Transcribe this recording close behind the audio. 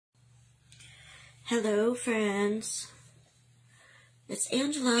Hello, friends. It's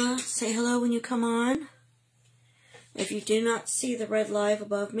Angela. Say hello when you come on. If you do not see the red live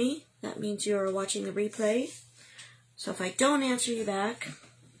above me, that means you are watching the replay. So if I don't answer you back,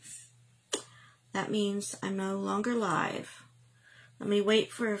 that means I'm no longer live. Let me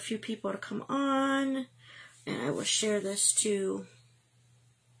wait for a few people to come on, and I will share this to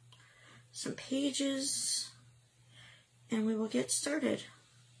some pages, and we will get started.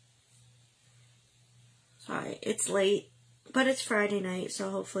 Sorry, it's late, but it's Friday night,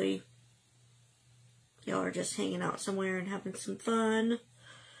 so hopefully y'all are just hanging out somewhere and having some fun.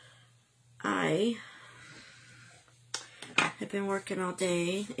 I have been working all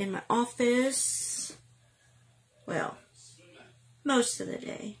day in my office. Well, most of the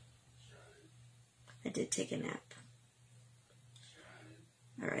day. I did take a nap.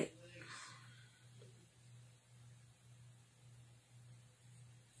 Alright.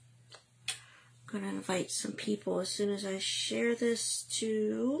 I'm going to invite some people as soon as I share this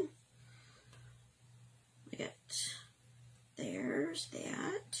to... There's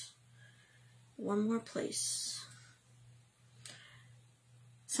that. One more place.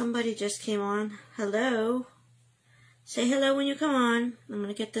 Somebody just came on. Hello. Say hello when you come on. I'm going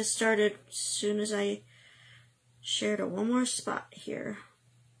to get this started as soon as I share to one more spot here.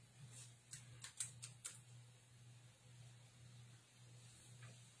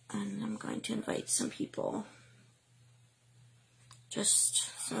 And I'm going to invite some people.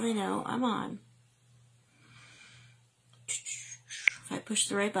 Just so they know I'm on. If I push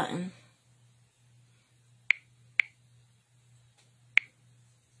the right button.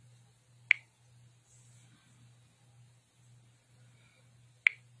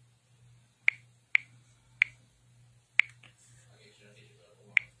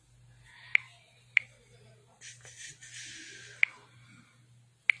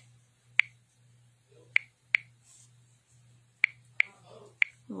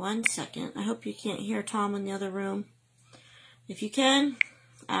 One second. I hope you can't hear Tom in the other room. If you can,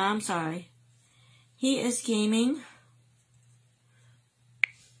 I'm sorry. He is gaming.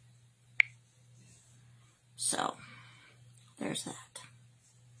 So, there's that.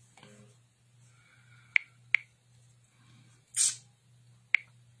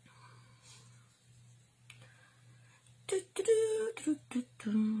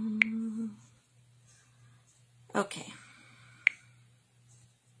 Okay.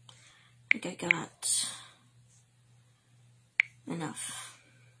 I think I got enough.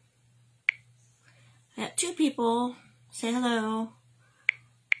 I got two people. Say hello.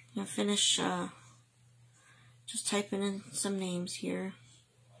 I'm going to finish just typing in some names here.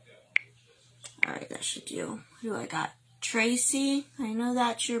 Alright, that should do. Who do I got? Tracy. I know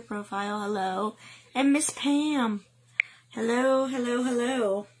that's your profile. Hello. And Miss Pam. Hello, hello,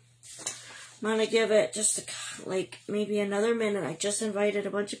 hello. I'm going to give it just maybe another minute. I just invited a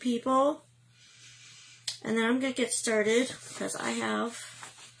bunch of people. And then I'm going to get started because I have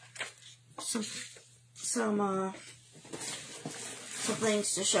some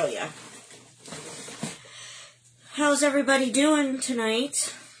things to show you. How's everybody doing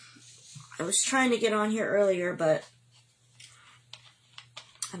tonight? I was trying to get on here earlier, but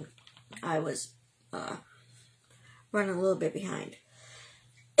I was running a little bit behind.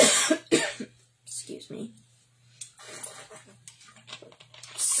 Excuse me.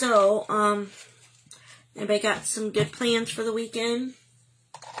 So, anybody got some good plans for the weekend?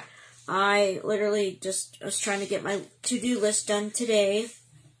 I literally just was trying to get my to-do list done today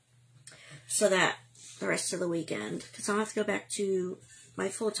so that the rest of the weekend, because I'll have to go back to my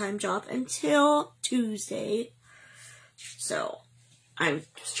full-time job until Tuesday. So, I'm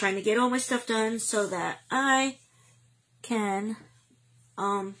just trying to get all my stuff done so that I can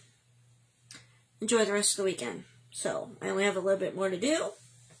enjoy the rest of the weekend. So, I only have a little bit more to do,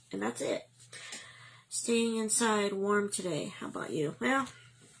 and that's it. Staying inside warm today. How about you? Well,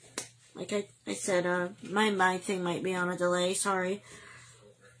 like I said, my thing might be on a delay. Sorry.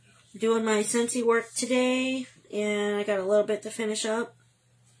 Doing my Scentsy work today, and I got a little bit to finish up.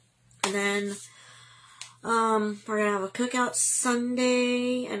 And then, we're gonna have a cookout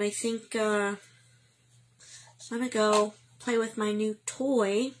Sunday, and I think, I'm gonna go play with my new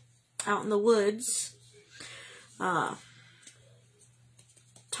toy out in the woods. Tom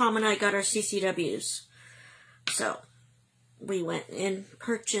and I got our CCWs. So, we went and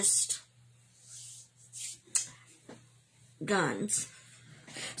purchased guns.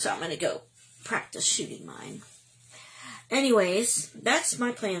 So, I'm going to go practice shooting mine. Anyways, that's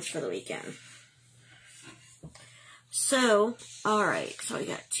my plans for the weekend. So, alright. So, I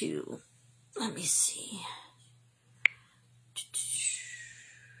got to, let me see.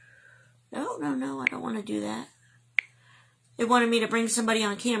 No, I want to do that. They wanted me to bring somebody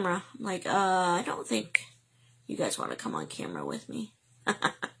on camera. I'm like, I don't think you guys want to come on camera with me.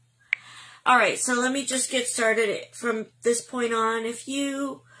 Alright, so let me just get started from this point on. If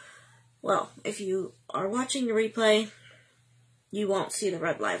you are watching the replay, you won't see the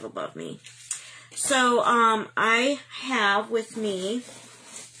red live above me. So, I have with me,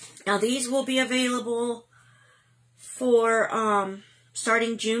 now these will be available for,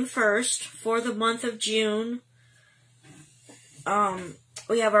 starting June 1st, for the month of June.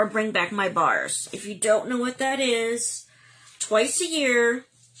 We have our Bring Back My Bars. If you don't know what that is, twice a year,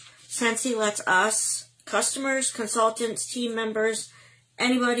 Scentsy lets us, customers, consultants, team members,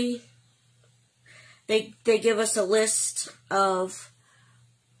 anybody, they give us a list of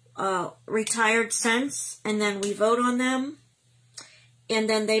retired scents, and then we vote on them, and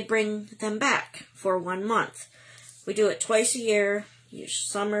then they bring them back for 1 month. We do it twice a year,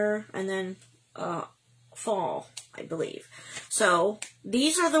 summer, and then fall, I believe. So,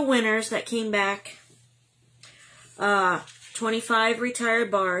 these are the winners that came back. 25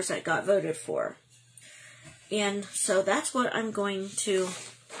 retired bars that got voted for. And so that's what I'm going to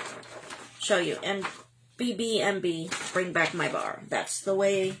show you. And BBMB, Bring Back My Bar. That's what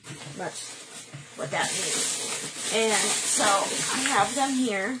that means. And so I have them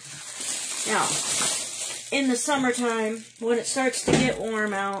here. Now, in the summertime, when it starts to get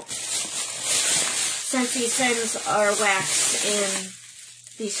warm out, Scentsy sends our wax in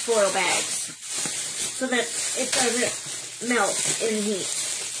these foil bags so that it doesn't melt in heat.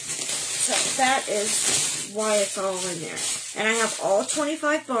 So that is why it's all in there. And I have all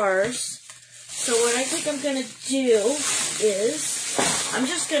 25 bars. So what I think I'm going to do is I'm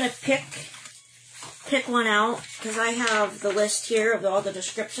just going to pick one out, because I have the list here of all the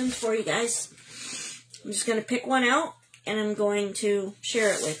descriptions for you guys. I'm just going to pick one out, and I'm going to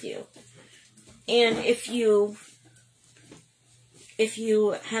share it with you. And if you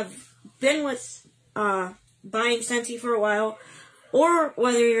have been with buying Scentsy for a while, or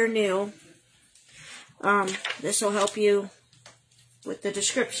whether you're new, this will help you with the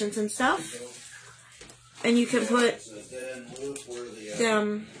descriptions and stuff. And you can put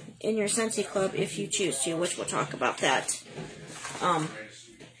them in your Scentsy Club if you choose to, which we'll talk about that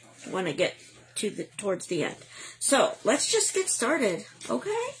when I get towards the end. So, let's just get started,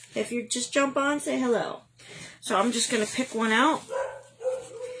 okay? If you just jump on, say hello. So, I'm just going to pick one out.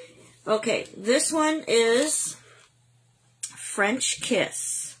 Okay, this one is French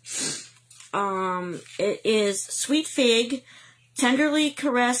Kiss. It is sweet fig, tenderly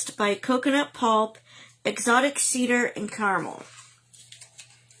caressed by coconut pulp, exotic cedar, and caramel.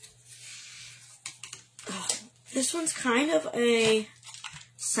 Oh, this one's kind of a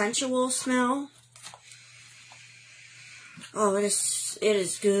sensual smell. Oh, it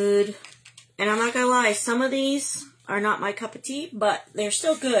is good. And I'm not gonna lie, some of these are not my cup of tea, but they're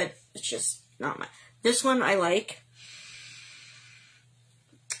still good. It's just not my... This one I like.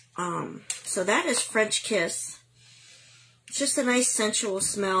 So that is French Kiss. It's just a nice sensual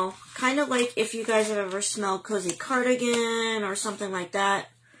smell. Kind of like if you guys have ever smelled Cozy Cardigan or something like that.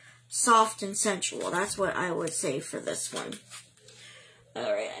 Soft and sensual. That's what I would say for this one.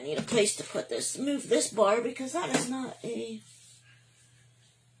 Alright, I need a place to put this. Move this bar because that is not a...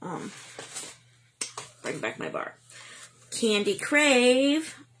 Bring Back My Bar. Candy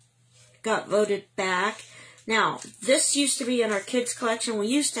Crave got voted back. Now, this used to be in our kids' collection. We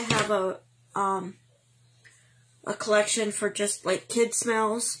used to have a collection for just like kid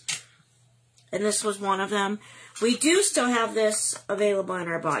smells, and this was one of them. We do still have this available in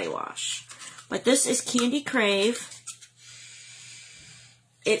our body wash, but this is Candy Crave.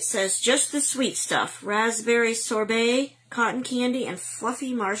 It says just the sweet stuff: raspberry sorbet, cotton candy, and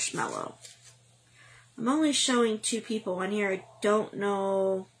fluffy marshmallow. I'm only showing 2 people on here. I don't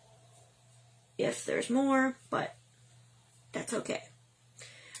know if there's more, but that's okay.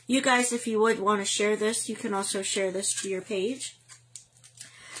 You guys, if you would want to share this, you can also share this to your page.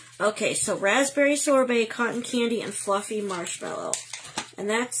 Okay, so raspberry sorbet, cotton candy, and fluffy marshmallow. And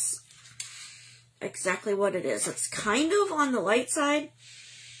that's exactly what it is. It's kind of on the light side,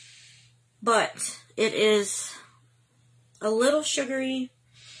 but it is a little sugary,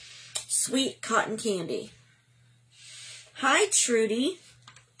 sweet cotton candy. Hi, Trudy.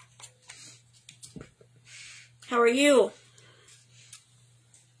 How are you?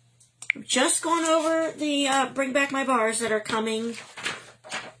 I'm just going over the Bring Back My Bars that are coming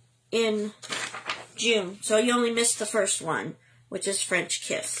in June. So you only missed the first one, which is French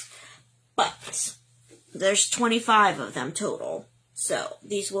Kiss. But there's 25 of them total. So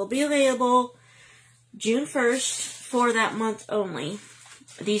these will be available June 1st for that month only.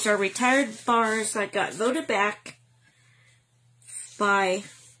 These are retired bars that got voted back by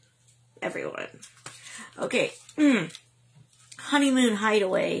everyone. Okay. Honeymoon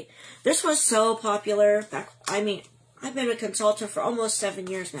Hideaway. This was so popular back. I mean, I've been a consultant for almost 7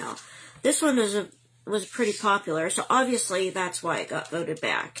 years now. This one was pretty popular, so obviously that's why it got voted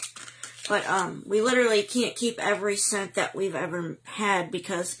back. But we literally can't keep every scent that we've ever had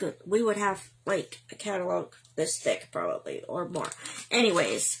because we would have like a catalog this thick probably or more.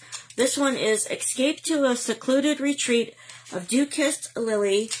 Anyways, this one is Escape to a Secluded Retreat of Dew-Kissed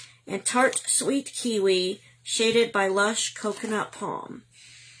Lily and Tart Sweet Kiwi, shaded by Lush Coconut Palm.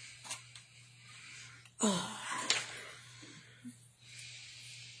 Oh.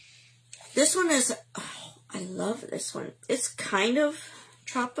 This one is, oh, I love this one. It's kind of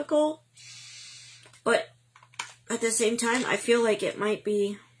tropical, but at the same time, I feel like it might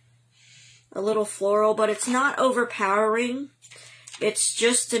be a little floral, but it's not overpowering. It's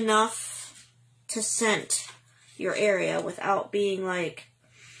just enough to scent your area without being like,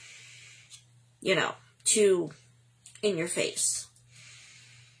 you know, too in your face.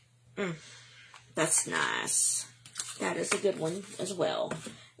 That's nice. That is a good one as well.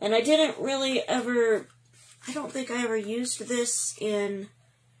 And I didn't really ever, I don't think I ever used this in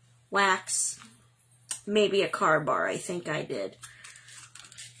wax. Maybe a car bar, I think I did.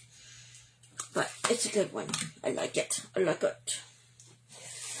 But it's a good one. I like it. I like it.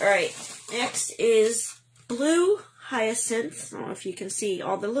 Alright, next is Blue Hyacinth. I don't know if you can see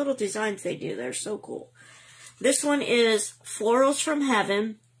all the little designs they do. They're so cool. This one is Florals from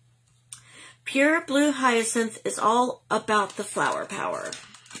Heaven. Pure Blue Hyacinth is all about the flower power.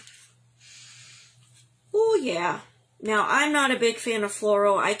 Oh yeah. Now, I'm not a big fan of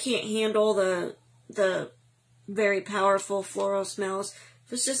floral. I can't handle the very powerful floral smells.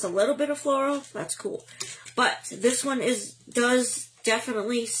 If it's just a little bit of floral, that's cool. But this one does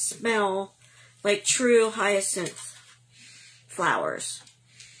definitely smell like true hyacinth flowers.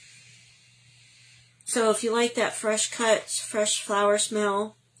 So if you like that fresh cut, fresh flower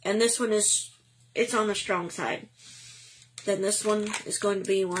smell, and this one it's on the strong side, then this one is going to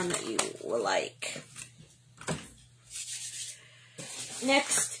be one that you will like.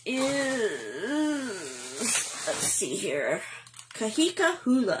 Next is, let's see here, Kahika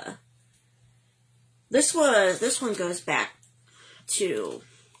Hula. This one goes back to,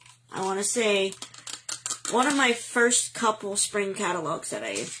 I want to say, one of my first couple spring catalogs that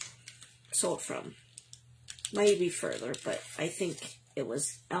I sold from. Maybe further, but I think it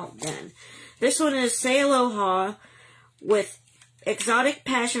was out then. This one is Say Aloha with exotic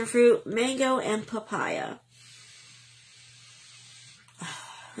passion fruit, mango, and papaya.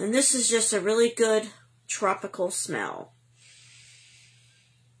 And this is just a really good tropical smell.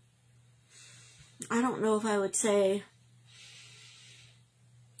 I don't know if I would say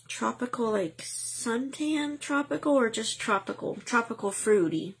tropical, like suntan tropical, or just tropical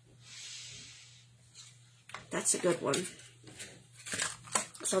fruity. That's a good one.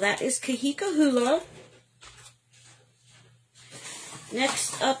 So that is Kahika Hula.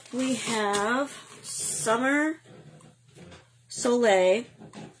 Next up we have Summer Soleil.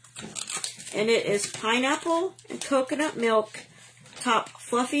 And it is pineapple and coconut milk, top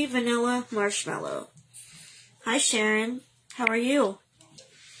fluffy vanilla marshmallow. Hi Sharon, how are you?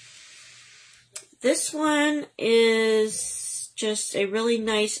 This one is just a really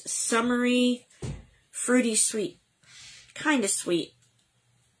nice summery, fruity sweet. Kind of sweet,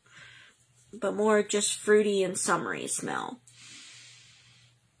 but more just fruity and summery smell.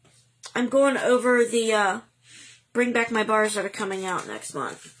 I'm going over the Bring Back My Bars that are coming out next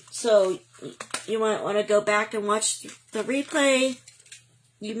month. So you might want to go back and watch the replay.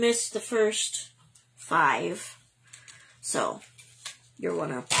 You missed the first 5. So you'll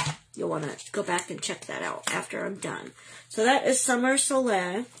want to go back and check that out after I'm done. So that is Summer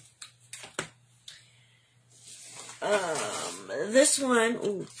Soleil. This one,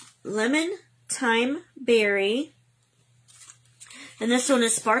 ooh, Lemon Thyme Berry. And this one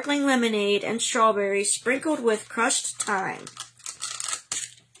is sparkling lemonade and strawberry sprinkled with crushed thyme.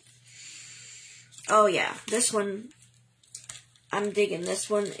 Oh yeah, this one, I'm digging. This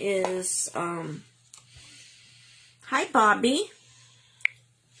one is, hi Bobby.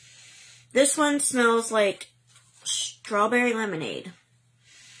 This one smells like strawberry lemonade.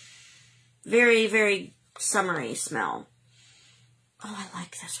 Very, very summery smell. Oh, I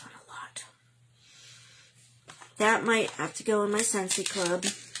like this one a lot. That might have to go in my Scentsy Club.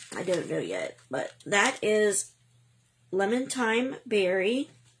 I don't know yet. But that is Lemon Thyme Berry.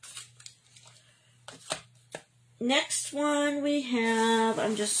 Next one we have,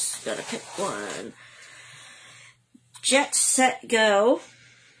 I'm just going to pick one. Jet Set Go.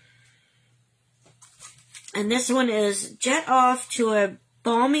 And this one is Jet Off to a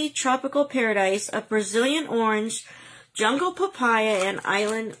Balmy Tropical Paradise of Brazilian Orange, Jungle Papaya, and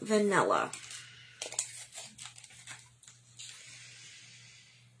Island Vanilla.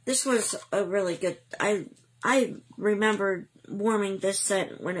 This was a really good... I remember warming this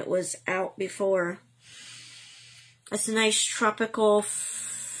scent when it was out before. It's a nice tropical,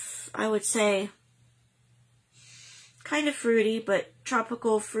 I would say, kind of fruity, but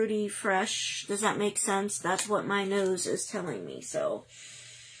tropical, fruity, fresh. Does that make sense? That's what my nose is telling me. So,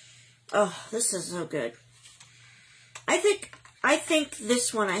 oh, this is so good. I think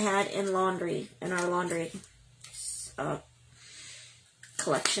this one I had in laundry, in our laundry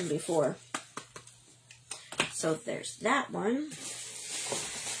collection before. So there's that one.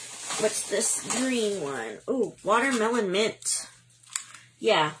 What's this green one? Ooh, watermelon mint.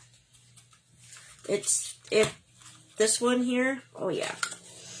 Yeah. This one here. Oh yeah.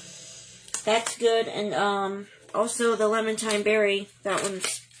 That's good. And also the lemon thyme berry. That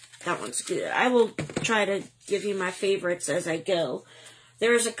one's good. I will try to give you my favorites as I go.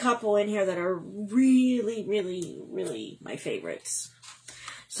 There's a couple in here that are really, really, really my favorites.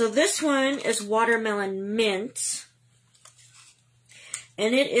 So this one is watermelon mint.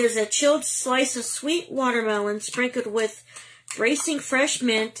 And it is a chilled slice of sweet watermelon sprinkled with bracing fresh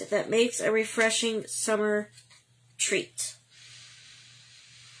mint that makes a refreshing summer treat.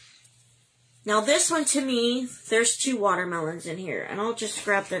 Now this one, to me, there's 2 watermelons in here. And I'll just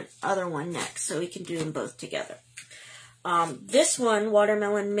grab the other one next so we can do them both together. This one,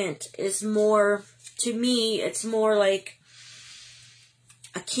 watermelon mint, is more, to me, it's more like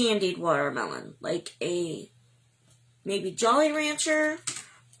a candied watermelon, like a maybe Jolly Rancher,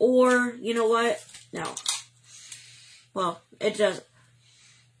 or, you know what, no, well, it doesn't.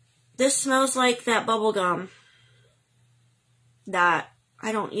 This smells like that bubble gum that,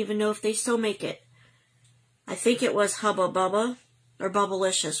 I don't even know if they still make it. I think it was Hubba Bubba, or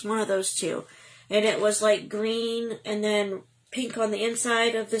Bubblicious, one of those two, and it was like green, and then pink on the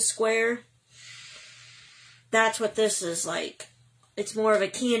inside of the square. That's what this is like. It's more of a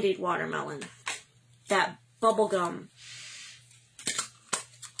candied watermelon. That bubble gum.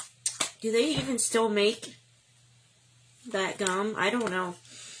 Do they even still make that gum? I don't know.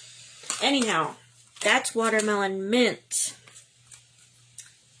 Anyhow, that's watermelon mint.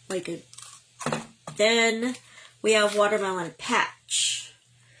 Then we have watermelon patch.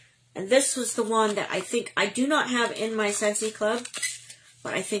 And this was the one that I think I do not have in my Scentsy Club,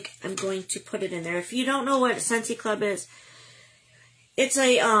 but I think I'm going to put it in there. If you don't know what a Scentsy Club is, it's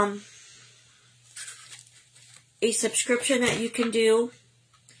a subscription that you can do,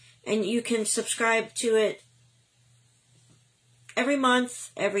 and you can subscribe to it every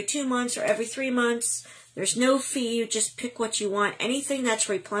month, every 2 months, or every 3 months. There's no fee. You just pick what you want. Anything that's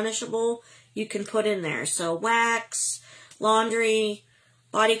replenishable, you can put in there. So wax, laundry,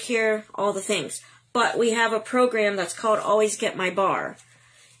 body care, all the things. But we have a program that's called Always Get My Bar.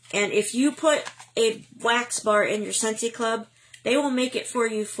 And if you put a wax bar in your Scentsy Club, they will make it for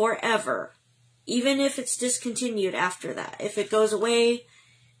you forever, even if it's discontinued after that. If it goes away,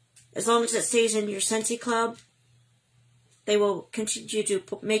 as long as it stays in your Scentsy Club, they will continue to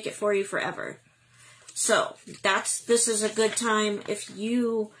make it for you forever. So, this is a good time if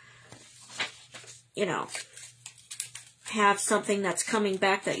you have something that's coming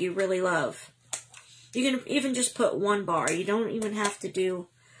back that you really love. You can even just put 1 bar. You don't even have to do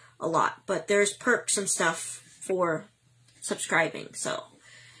a lot, but there's perks and stuff for subscribing. So,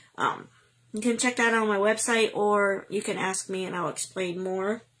 you can check that out on my website, or you can ask me and I'll explain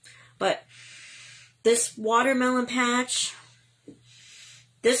more. But this watermelon patch,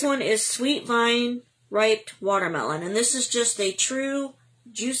 this one is sweet vine ripe watermelon, and this is just a true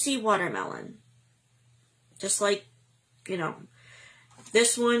juicy watermelon. Just like,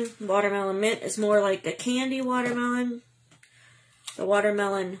 this one, watermelon mint, is more like the candy watermelon. The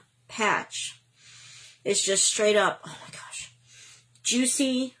watermelon patch is just straight up, oh my gosh,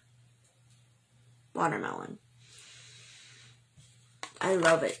 juicy watermelon. I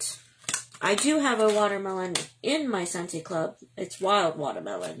love it. I do have a watermelon in my Scentsy Club. It's wild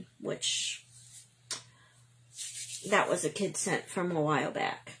watermelon, which that was a kid scent from a while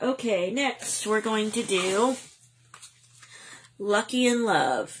back. Okay, next we're going to do Lucky in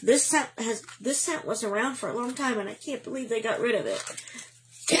Love. This scent was around for a long time, and I can't believe they got rid of it.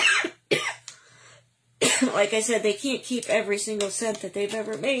 Like I said, they can't keep every single scent that they've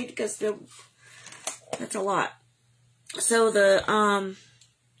ever made because that's a lot. So the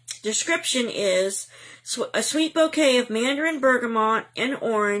description is a sweet bouquet of mandarin, bergamot, and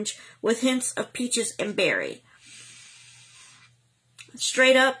orange with hints of peaches and berry.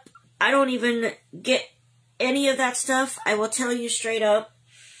 Straight up, I don't even get any of that stuff, I will tell you straight up,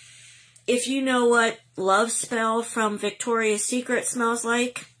 if you know what Love Spell from Victoria's Secret smells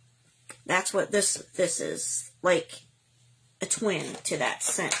like, that's what this is. Like a twin to that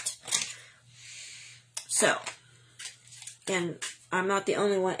scent. So, and I'm not the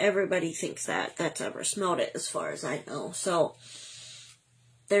only one. Everybody thinks that's ever smelled it, as far as I know. So,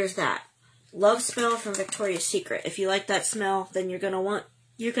 there's that. Love Spell from Victoria's Secret. If you like that smell, then you're gonna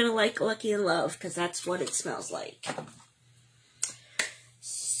like Lucky in Love, because that's what it smells like.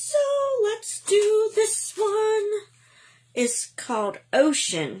 So, let's do this one. It's called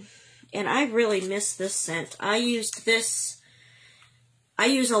Ocean. And I really miss this scent. I use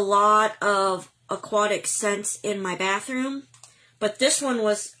a lot of aquatic scents in my bathroom. But this one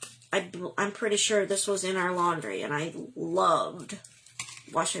was, I'm pretty sure this was in our laundry. And I loved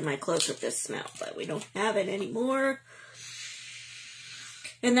washing my clothes with this smell. But we don't have it anymore.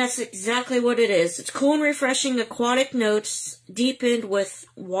 And that's exactly what it is. It's cool and refreshing aquatic notes deepened with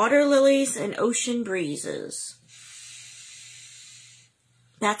water lilies and ocean breezes.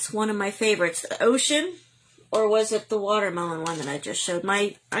 That's one of my favorites. The ocean, or was it the watermelon one that I just showed?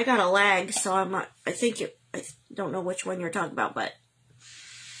 I got a lag, so I don't know which one you're talking about, but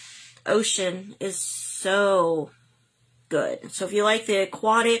ocean is so good. So if you like the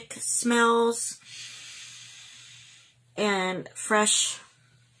aquatic smells and fresh,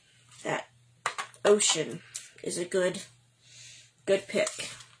 that ocean is a good pick.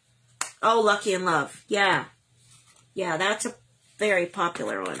 Oh, Lucky in Love. Yeah. Yeah, that's a very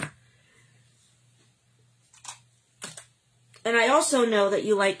popular one. And I also know that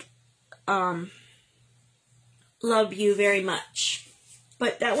you like Love You very much.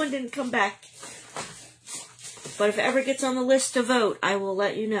 But that one didn't come back. But if it ever gets on the list to vote, I will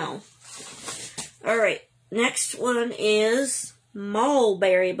let you know. Alright, next one is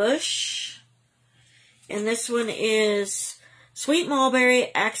Mulberry Bush. And this one is sweet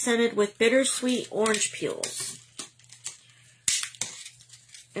mulberry accented with bittersweet orange peels.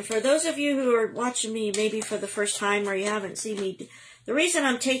 And for those of you who are watching me maybe for the first time or you haven't seen me, the reason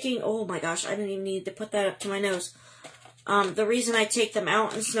I'm taking, oh my gosh, I didn't even need to put that up to my nose. The reason I take them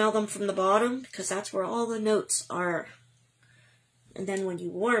out and smell them from the bottom, because that's where all the notes are. And then when you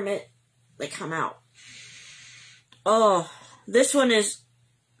warm it, they come out. Oh, this one is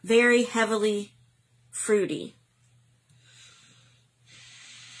very heavily fruity.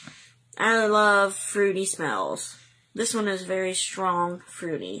 I love fruity smells. This one is very strong,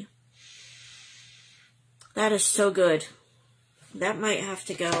 fruity. That is so good. That might have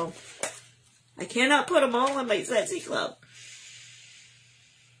to go. I cannot put them all in my Scentsy Club.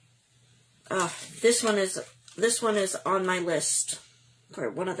 This one is on my list for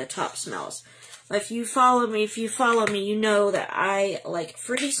one of the top smells. If you follow me, you know that I like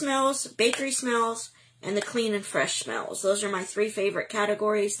fruity smells, bakery smells, and the clean and fresh smells. Those are my 3 favorite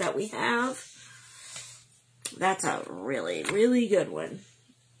categories that we have. That's a really, really good one.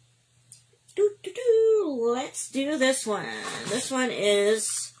 Let's do this one. This one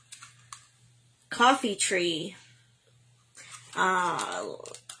is Coffee Tree.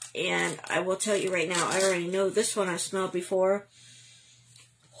 And I will tell you right now, I already know this one I've smelled before.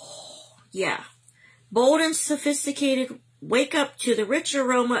 Yeah. Bold and sophisticated, wake up to the rich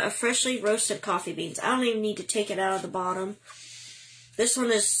aroma of freshly roasted coffee beans. I don't even need to take it out of the bottom. This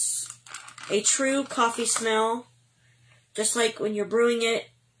one is a true coffee smell. Just like when you're brewing it,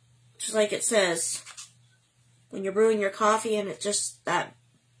 just like it says, when you're brewing your coffee and it's just that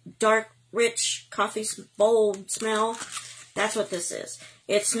dark, rich coffee bold smell, that's what this is.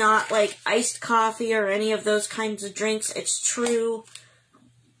 It's not like iced coffee or any of those kinds of drinks. It's true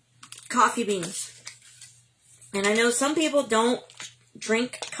coffee beans. And I know some people don't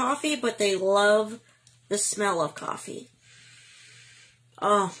drink coffee, but they love the smell of coffee.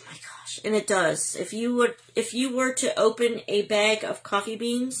 Oh my gosh. And it does. If you were to open a bag of coffee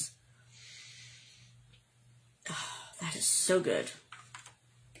beans, oh, that is so good.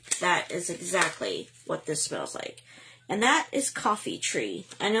 That is exactly what this smells like. And that is Coffee Tree.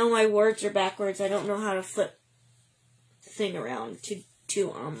 I know my words are backwards. I don't know how to flip the thing around to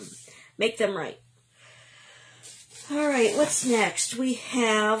make them right. Alright, what's next? We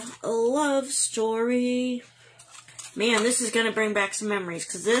have a love story. Man, this is going to bring back some memories,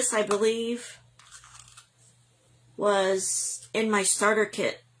 because this, I believe, was in my starter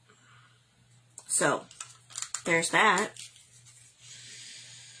kit. So, there's that.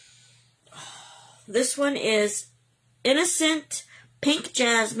 This one is Innocent Pink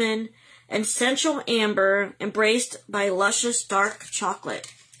Jasmine and Sensual Amber, embraced by luscious dark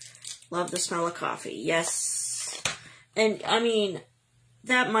chocolate. Love the smell of coffee. Yes. And, I mean,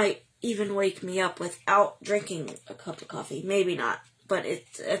 that might even wake me up without drinking a cup of coffee. Maybe not, but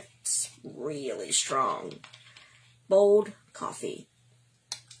it's really strong. Bold coffee.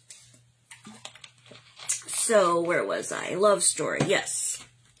 So, where was I? Love Story, yes.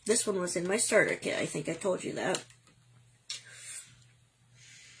 This one was in my starter kit. I think I told you that.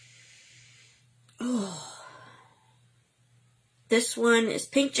 Oh. This one is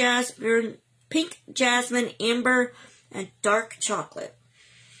pink jasmine, amber, and dark chocolate.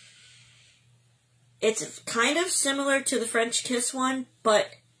 It's kind of similar to the French Kiss one, but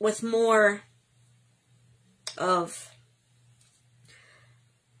with more of...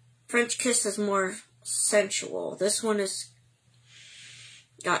 French Kiss is more sensual. This one is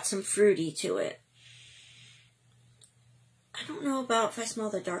got some fruity to it. I don't know about if I smell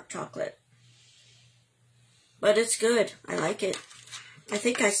the dark chocolate, but it's good. I like it. I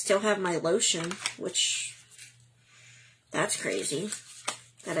think I still have my lotion, which that's crazy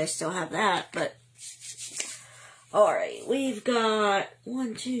that I still have that, but alright, we've got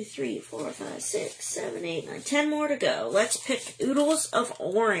 1, 2, 3, 4, 5, 6, 7, 8, 9, 10 more to go. Let's pick Oodles of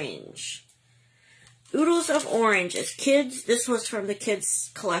Orange. Oodles of Orange is kids. This was from the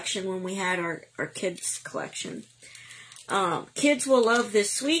kids collection when we had our kids collection. Kids will love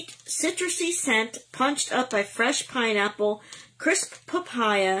this sweet, citrusy scent punched up by fresh pineapple, crisp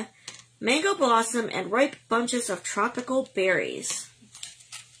papaya, mango blossom, and ripe bunches of tropical berries.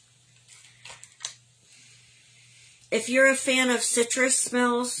 If you're a fan of citrus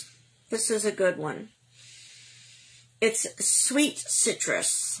smells, this is a good one. It's sweet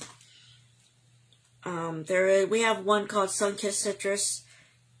citrus. We have one called Sunkissed Citrus.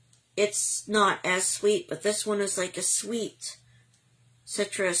 It's not as sweet, but this one is like a sweet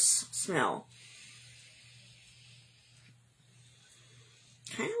citrus smell.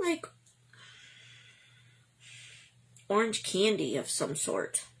 Kind of like orange candy of some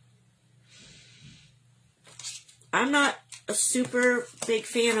sort. I'm not a super big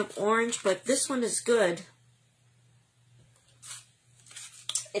fan of orange, but this one is good.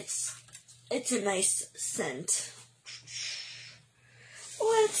 It's a nice scent.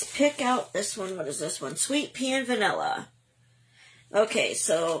 Let's pick out this one. What is this one? Sweet Pea and Vanilla. Okay,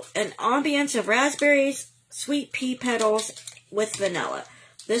 so an ambience of raspberries, sweet pea petals with vanilla.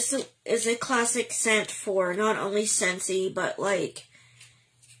 This is a classic scent for not only Scentsy, but like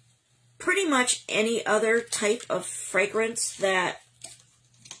pretty much any other type of fragrance that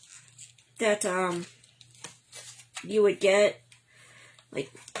you would get,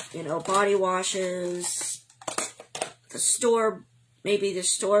 like, you know, body washes, the store, maybe the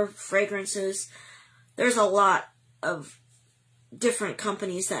store fragrances. There's a lot of different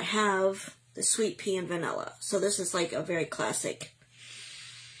companies that have the sweet pea and vanilla. So this is like a very classic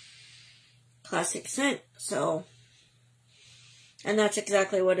scent. So, and that's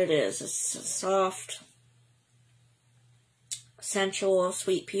exactly what it is. It's a soft, sensual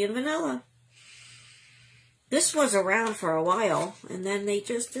sweet pea and vanilla. This was around for a while, and then they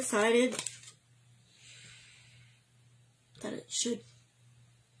just decided that it should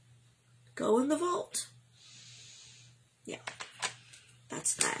go in the vault. Yeah,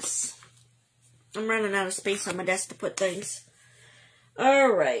 that's nice. I'm running out of space on my desk to put things.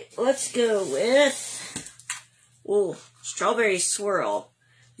 Alright, let's go with Strawberry Swirl.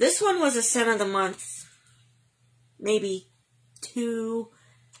 This one was a scent of the month maybe 2-3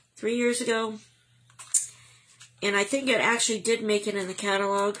 years ago. And I think it actually did make it in the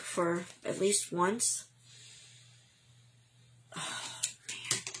catalog for at least once. Oh,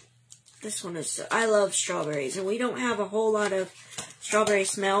 man. This one is... I love strawberries. And we don't have a whole lot of strawberry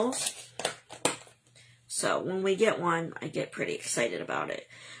smells. So when we get one, I get pretty excited about it.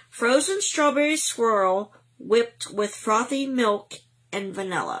 Frozen Strawberry Swirl whipped with frothy milk and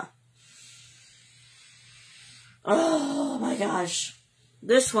vanilla. Oh my gosh.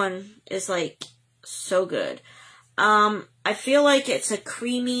 This one is like so good. I feel like it's a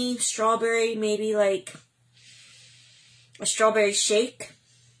creamy strawberry, maybe like a strawberry shake.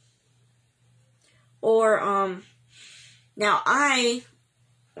 Or, now I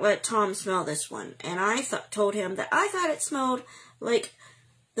let Tom smell this one, and I told him that I thought it smelled like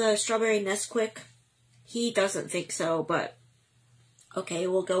the strawberry Nesquik. He doesn't think so, but okay,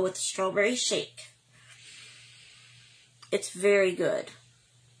 we'll go with the strawberry shake. It's very good.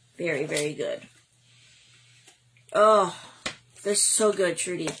 Very, very good. Oh, this is so good,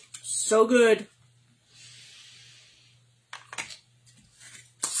 Trudy. So good.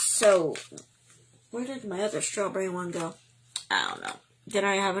 So, where did my other strawberry one go? I don't know. Did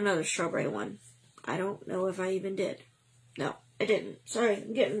I have another strawberry one? I don't know if I even did. No, I didn't. Sorry,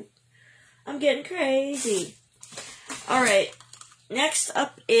 I'm getting crazy. Alright, next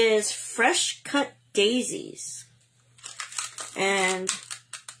up is Fresh Cut Daisies. And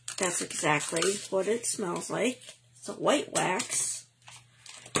that's exactly what it smells like. It's a white wax.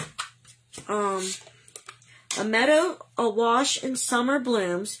 A meadow awash in summer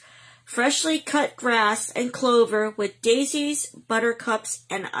blooms, freshly cut grass and clover with daisies, buttercups,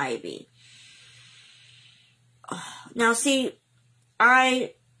 and ivy. Now see,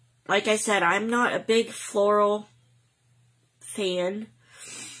 like I said, I'm not a big floral fan,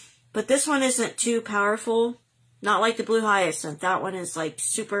 but this one isn't too powerful. Not like the blue hyacinth. That one is like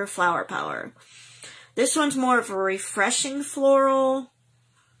super flower power. This one's more of a refreshing floral,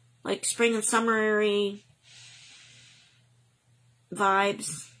 like spring and summery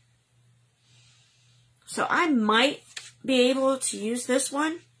vibes. So I might be able to use this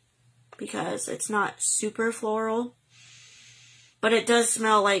one because it's not super floral, but it does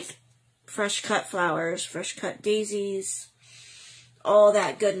smell like fresh cut flowers, fresh cut daisies, all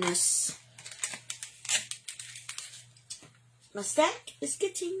that goodness. My stack is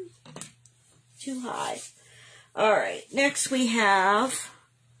getting too high. Alright, next we have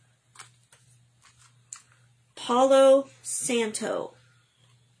Palo Santo.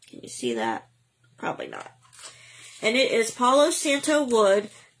 Can you see that? Probably not. And it is Palo Santo wood,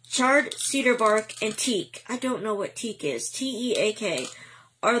 charred cedar bark, and teak. I don't know what teak is. T-E-A-K.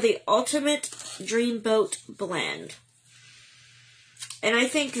 Are the ultimate dreamboat blend. And I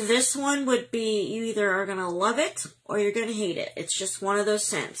think this one would be, you either are going to love it or you're going to hate it. It's just one of those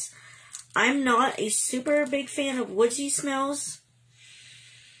scents. I'm not a super big fan of woodsy smells.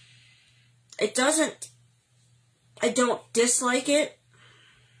 I don't dislike it.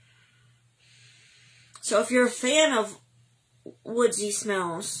 So if you're a fan of woodsy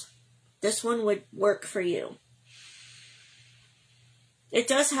smells, this one would work for you. It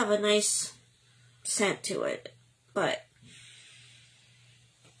does have a nice scent to it, but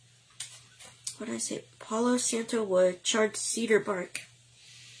what did I say? Palo Santo wood, charred cedar bark.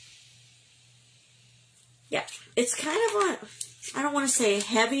 Yeah, it's kind of a, I don't want to say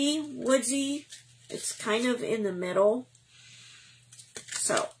heavy woodsy. It's kind of in the middle.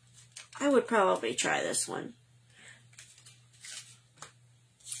 So, I would probably try this one.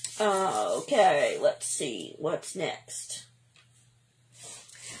 Okay, let's see. What's next?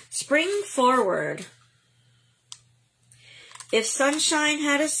 Spring Forward. If sunshine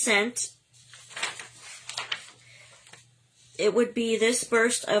had a scent, it would be this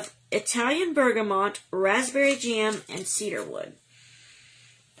burst of Italian bergamot, raspberry jam, and cedarwood.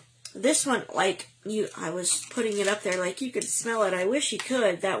 This one, like, I was putting it up there like you could smell it. I wish you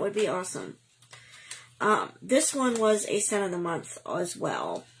could. That would be awesome. This one was a scent of the month as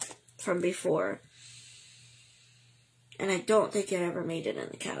well from before. And I don't think it ever made it in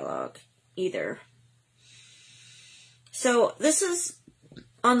the catalog either. So this is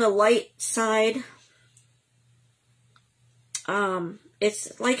on the light side.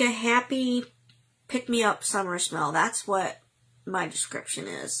 It's like a happy pick-me-up summer smell. That's what my description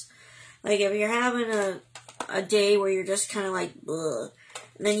is. Like if you're having a day where you're just kind of like, ugh,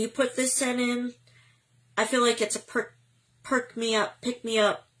 and then you put this scent in, I feel like it's a perk-me-up,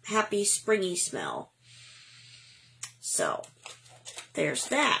 pick-me-up, happy, springy smell. So, there's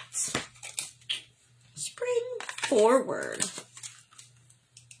that. Spring Forward.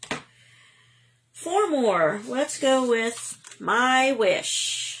 4 more. Let's go with My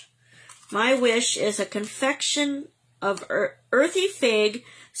Wish. My Wish is a confection of earthy fig,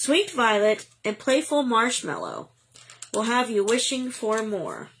 sweet violet, and playful marshmallow. Will have you wishing for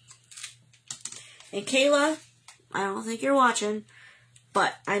more. And Kayla, I don't think you're watching,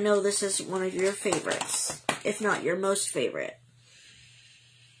 but I know this is one of your favorites, if not your most favorite.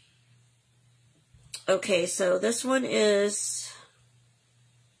 Okay, so this one is,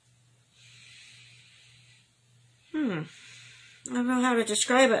 I don't know how to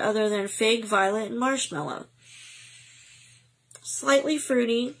describe it other than fig, violet, and marshmallow. Slightly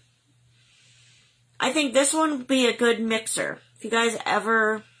fruity. I think this one would be a good mixer. If you guys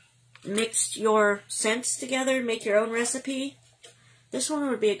ever mixed your scents together, make your own recipe, this one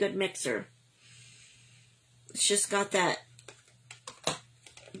would be a good mixer. It's just got that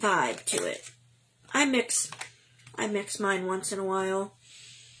vibe to it. I mix mine once in a while.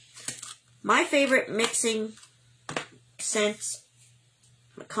 My favorite mixing scents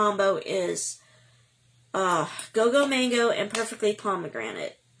combo is Go-Go Mango and Perfectly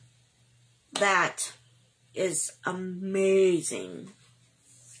Pomegranate. That is amazing.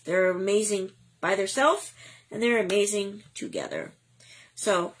 They're amazing by themselves, and they're amazing together.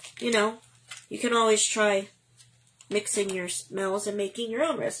 So, you know, you can always try mixing your smells and making your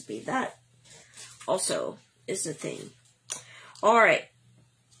own recipe. That also is a thing. Alright.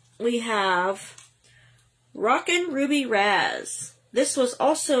 We have Rockin' Ruby Raz. This was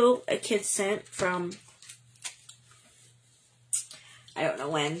also a kid's scent from, I don't know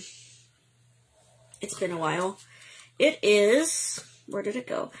when. It's been a while. It is, where did it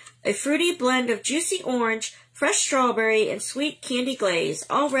go? A fruity blend of juicy orange, fresh strawberry, and sweet candy glaze,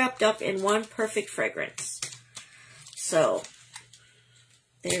 all wrapped up in one perfect fragrance. So,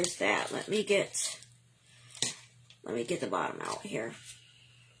 there's that. Let me get the bottom out here.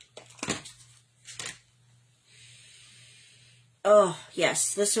 Oh,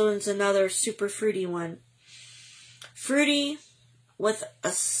 yes, this one's another super fruity one. Fruity with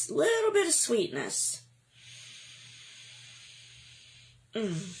a little bit of sweetness.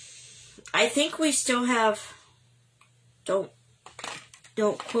 I think we still have, don't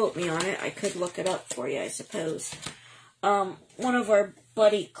quote me on it, I could look it up for you, I suppose. One of our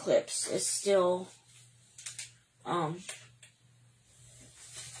buddy clips is still,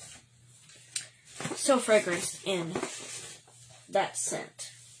 still fragranced in that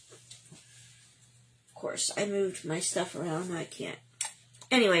scent. Of course, I moved my stuff around, I can't.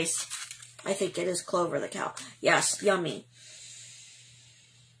 Anyways, I think it is Clover the Cow. Yes, yummy.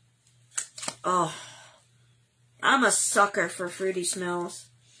 Oh, I'm a sucker for fruity smells.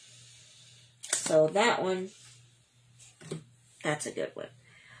 So that one, that's a good one.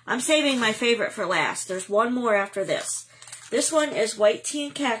 I'm saving my favorite for last. There's one more after this. This one is White Tea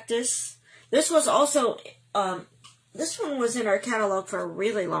and Cactus. This was also, this one was in our catalog for a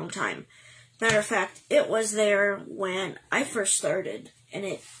really long time. Matter of fact, it was there when I first started, and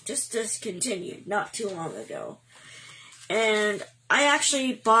it just discontinued not too long ago. And I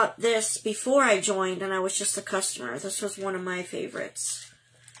actually bought this before I joined, and I was just a customer. This was one of my favorites.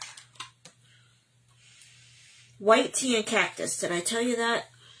 White Tea and Cactus. Did I tell you that?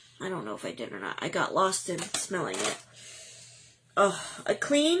 I don't know if I did or not. I got lost in smelling it. Oh, a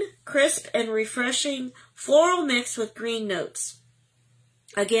clean, crisp, and refreshing floral mix with green notes.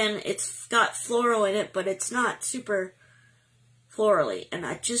 Again, it's got floral in it, but it's not super florally. And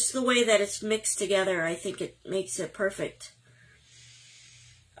just the way that it's mixed together, I think it makes it perfect.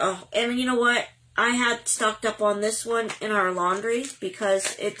 Oh, and you know what? I had stocked up on this one in our laundry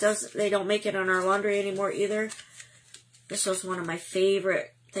because they don't make it on our laundry anymore either. This was one of my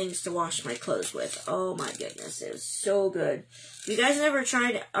favorite things to wash my clothes with. Oh my goodness, it was so good. If you guys never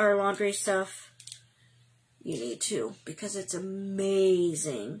tried our laundry stuff, you need to, because it's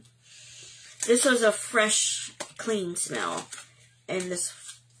amazing. This was a fresh, clean smell. And this,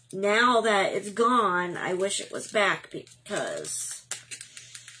 now that it's gone, I wish it was back because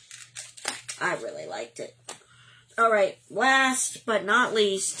I really liked it. Alright, last but not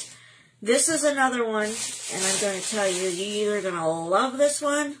least, this is another one, and I'm going to tell you, you're either going to love this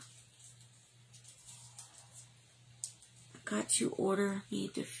one. I've got to order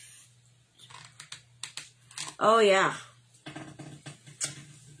me the... Oh, yeah.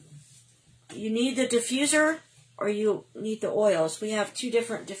 You need the diffuser, or you need the oils. We have two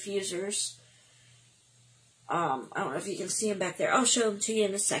different diffusers. I don't know if you can see them back there. I'll show them to you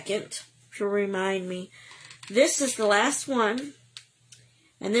in a second to remind me. This is the last one.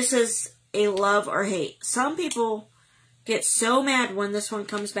 And this is a love or hate. Some people get so mad when this one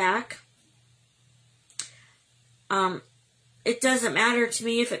comes back. It doesn't matter to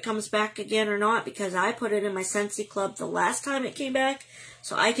me if it comes back again or not, because I put it in my Scentsy Club the last time it came back.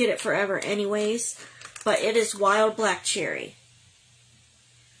 So I get it forever anyways. But it is Wild Black Cherry.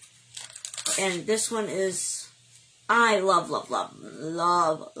 And this one is, I love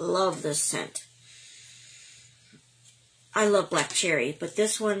this scent. I love black cherry, but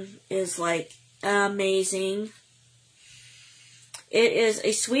this one is like amazing. It is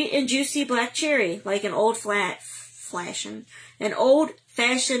a sweet and juicy black cherry, like an old-fashioned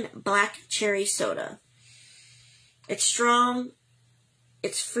black cherry soda. It's strong,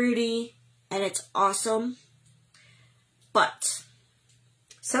 it's fruity, and it's awesome. But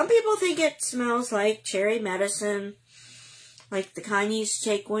some people think it smells like cherry medicine, like the kind you used to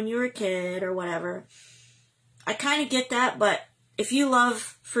take when you were a kid or whatever. I kind of get that, but if you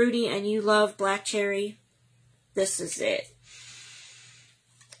love fruity and you love black cherry, this is it.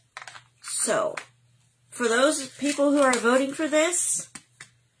 So, for those people who are voting for this,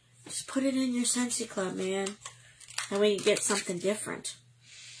 just put it in your Scentsy Club, man. And we can get something different.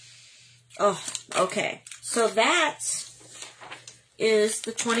 Oh, okay. So that is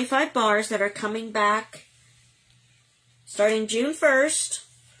the 25 bars that are coming back starting June 1st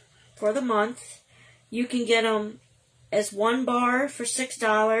for the month. You can get them as one bar for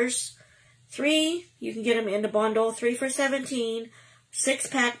 $6. 3, you can get them in the bundle, 3 for $17.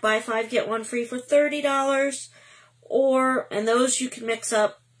 6-pack, buy 5, get 1 free for $30. and those you can mix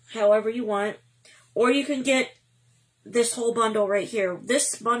up however you want, or you can get this whole bundle right here.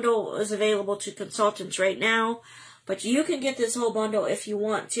 This bundle is available to consultants right now, but you can get this whole bundle if you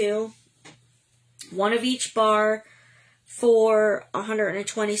want to. One of each bar for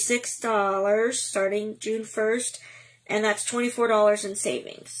 $126 starting June 1st, and that's $24 in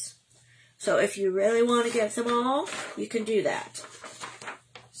savings. So if you really want to get them all, you can do that.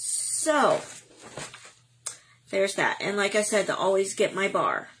 So, there's that. And like I said, to always get my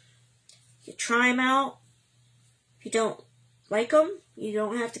bar. You try them out. If you don't like them, you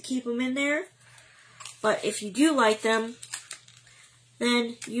don't have to keep them in there. But if you do like them,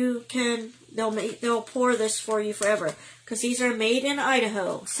 then you can, they'll pour this for you forever. Because these are made in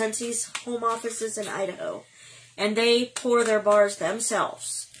Idaho. Scentsy's home office is in Idaho. And they pour their bars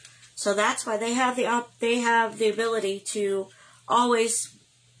themselves. So that's why they have the ability to always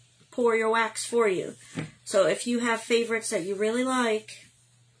pour your wax for you. So if you have favorites that you really like,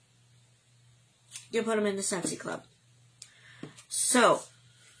 you put them in the Scentsy Club. So,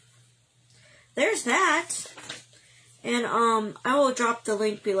 there's that. And I will drop the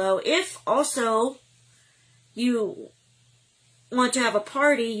link below. If also you want to have a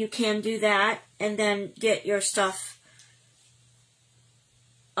party, you can do that and then get your stuff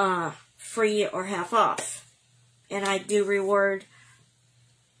free or half off. And I do reward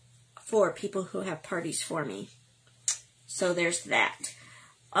for people who have parties for me. So there's that.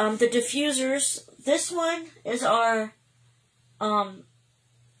 The diffusers, this one is our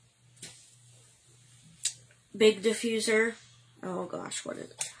big diffuser. Oh gosh, what is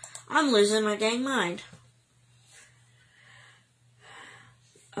it? I'm losing my dang mind.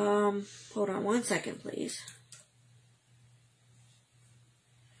 Hold on one second, please.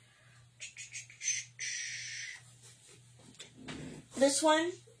 This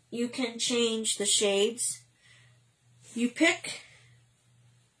one, you can change the shades. You pick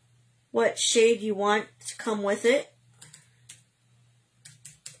what shade you want to come with it.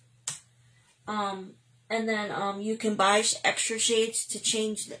 And then you can buy extra shades to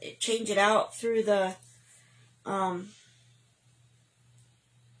change it out through the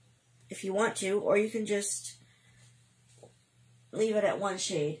if you want to, or you can just leave it at one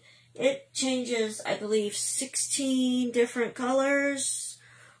shade. It changes, I believe, 16 different colors,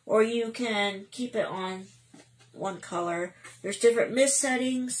 or you can keep it on one color. There's different mist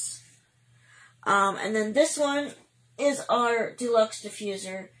settings. And then this one is our deluxe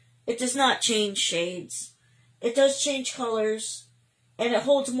diffuser. It does not change shades. It does change colors, and it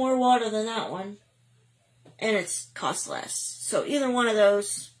holds more water than that one, and it costs less. So either one of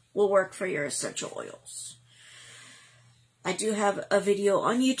those will work for your essential oils. I do have a video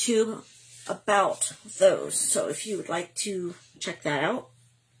on YouTube about those, so if you would like to check that out,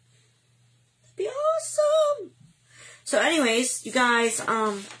 that'd be awesome. So anyways, you guys,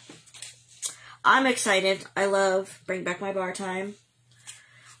 I'm excited. I love Bring Back My Bar Time.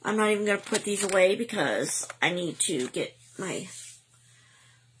 I'm not even going to put these away because I need to get my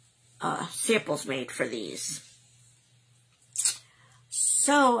samples made for these.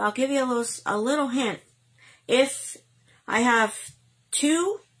 So, I'll give you a little hint. If I have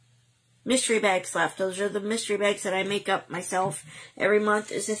 2 mystery bags left, those are the mystery bags that I make up myself. Every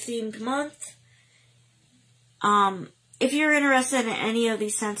month is a themed month. If you're interested in any of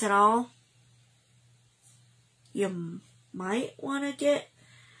these scents at all, you might want to get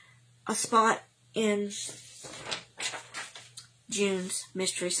a spot in June's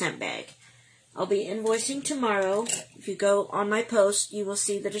mystery scent bag. I'll be invoicing tomorrow. If you go on my post, you will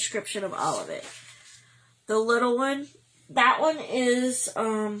see the description of all of it. The little one, that one is,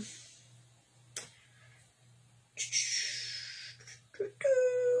 let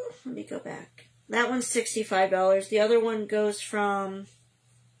me go back. That one's $65. The other one goes from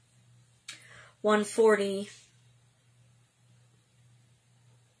 $140.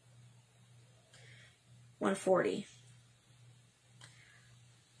 $140.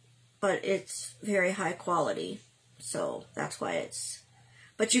 But it's very high quality, so that's why it's,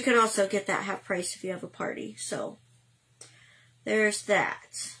 but you can also get that half price if you have a party, so there's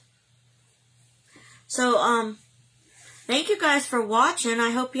that. So, thank you guys for watching.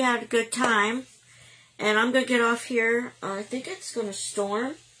 I hope you had a good time, and I'm going to get off here. I think it's going to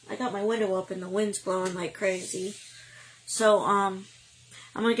storm. I got my window open, the wind's blowing like crazy, so,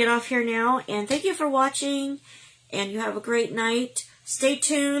 I'm going to get off here now, and thank you for watching, and you have a great night. Stay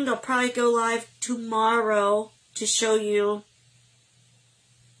tuned. I'll probably go live tomorrow to show you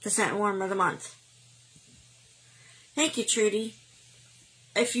the scent warm of the month. Thank you, Trudy.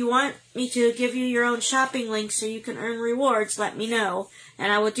 If you want me to give you your own shopping link so you can earn rewards, let me know,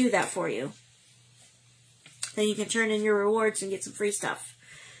 and I will do that for you. Then you can turn in your rewards and get some free stuff.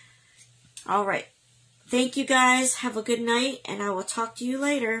 Alright. Thank you guys. Have a good night, and I will talk to you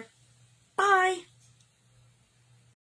later. Bye.